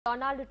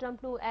Donald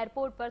ટ્રમ્પનું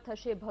airport પર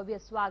થશે ભવ્ય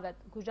સ્વાગત।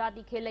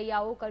 ગુજરાતી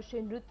ખેલૈયાઓ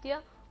કરશે નૃત્ય,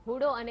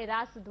 હુડો અને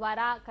રાસ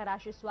દ્વારા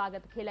કરાશે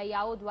સ્વાગત।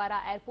 ખેલૈયાઓ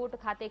દ્વારા એરપોર્ટ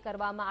ખાતે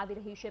કરવામાં આવી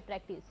રહી છે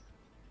પ્રેક્ટિસ।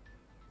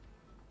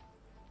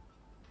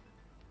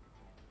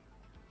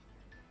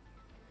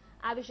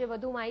 આ વિશે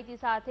વધુ માહિતી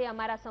સાથે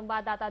અમારા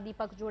સંવાદદાતા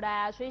દીપક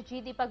જોડાયા છે।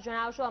 જી દીપક,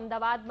 જણાવશો,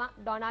 અમદાવાદમાં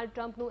ડોનાલ્ડ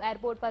ટ્રમ્પનું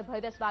એરપોર્ટ પર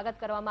ભવ્ય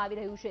સ્વાગત કરવામાં આવી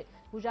રહ્યું છે।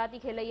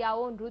 ગુજરાતી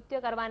ખેલૈયાઓ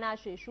નૃત્ય કરવાના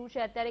છે। શું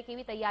છે અત્યારે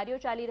કેવી તૈયારીઓ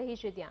ચાલી રહી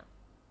છે ત્યાં?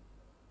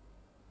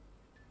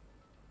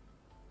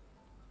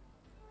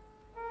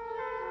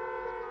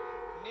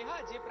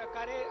 જે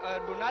પ્રકારે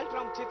ડોનાલ્ડ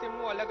ટ્રમ્પ છે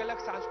તેમનું અલગ અલગ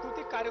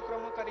સાંસ્કૃતિક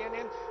કાર્યક્રમો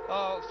કરીને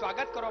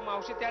સ્વાગત કરવામાં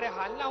આવશે, ત્યારે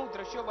હાલના હું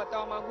દ્રશ્યો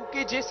બતાવવા માંગુ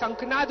કે જે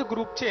શંખનાદ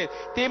ગ્રુપ છે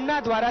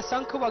તેમના દ્વારા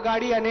શંખ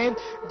વગાડી અને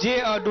જે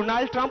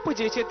ડોનાલ્ડ ટ્રમ્પ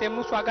જે છે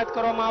તેમનું સ્વાગત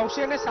કરવામાં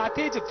આવશે અને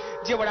સાથે જ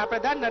જે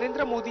વડાપ્રધાન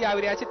નરેન્દ્ર મોદી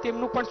આવી રહ્યા છે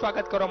તેમનું પણ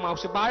સ્વાગત કરવામાં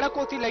આવશે।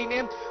 બાળકોથી લઈને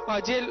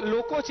જે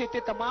લોકો છે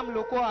તે તમામ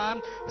લોકો આ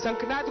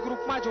શંખનાદ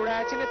ગ્રુપમાં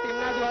જોડાયા છે અને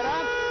તેમના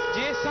દ્વારા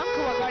જે શંખ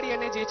વગાડી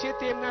અને જે છે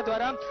તેમના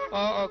દ્વારા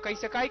કહી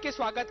શકાય કે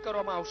સ્વાગત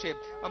કરવામાં આવશે।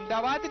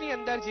 અમદાવાદની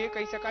અંદર જે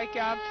કહી શકાય કે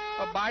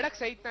આ બાળક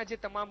સહિતના જે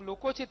તમામ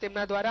લોકો છે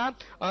તેમના દ્વારા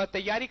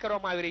તૈયારી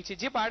કરવામાં આવી રહી છે।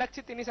 જે બાળક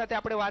છે તેની સાથે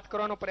આપણે વાત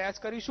કરવાનો પ્રયાસ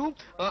કરીશું।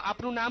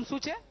 આપનું નામ શું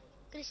છે?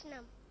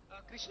 કૃષ્ણમ।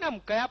 કૃષ્ણમ,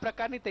 કયા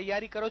પ્રકારની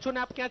તૈયારી કરો છો ને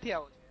આપ ક્યાંથી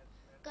આવો છો?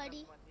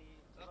 કડી।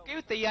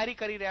 કેવી તૈયારી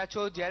કરી રહ્યા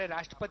છો? જ્યારે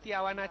રાષ્ટ્રપતિ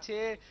આવવાના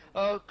છે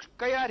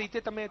કયા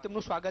રીતે તમે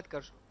તેમનું સ્વાગત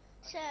કરશો?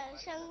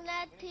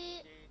 શંખનાદથી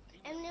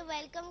એમને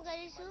વેલકમ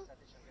કરીશું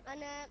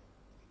અને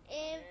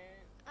એ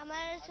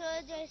અમારા શો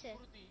જોઈશે।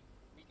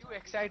 શું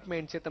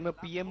એક્સાઇટમેન્ટ છે? તમે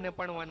પીએમ ને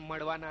પણ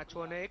મળવાના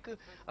છો અને એક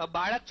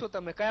બાળક છો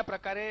તમે, કયા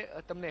પ્રકારે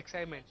તમને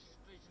એક્સાઇટમેન્ટ?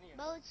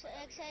 બહુ જ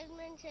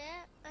એક્સાઇટમેન્ટ છે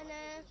અને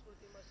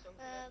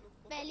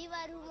પહેલી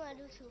વાર હું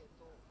મળું છું।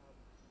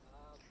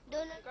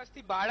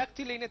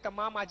 બાળકથી લઈને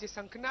તમામ આ જે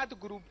શંખનાદ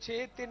ગ્રુપ છે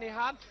તે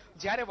નેહા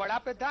જ્યારે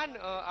વડાપ્રધાન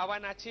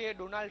આવવાના છે,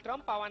 ડોનાલ્ડ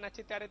ટ્રમ્પ આવવાના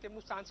છે, ત્યારે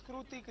તેમનું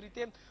સાંસ્કૃતિક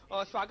રીતે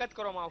સ્વાગત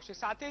કરવામાં આવશે।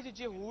 સાથે જ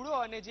જે હુડો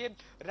અને જે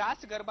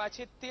રાસ ગરબા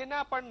છે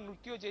તેના પણ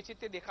નૃત્યો જે છે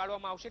તે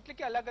દેખાડવામાં આવશે। એટલે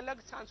કે અલગ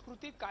અલગ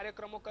સાંસ્કૃતિક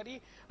કાર્યક્રમો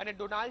કરી અને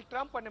ડોનાલ્ડ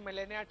ટ્રમ્પ અને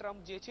મેલેનિયા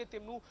ટ્રમ્પ જે છે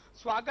તેમનું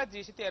સ્વાગત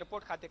જે છે તે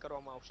એરપોર્ટ ખાતે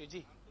કરવામાં આવશે।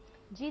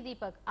 જી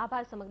દીપક,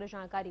 આભાર સમગ્ર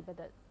જાણકારી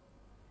બદલ।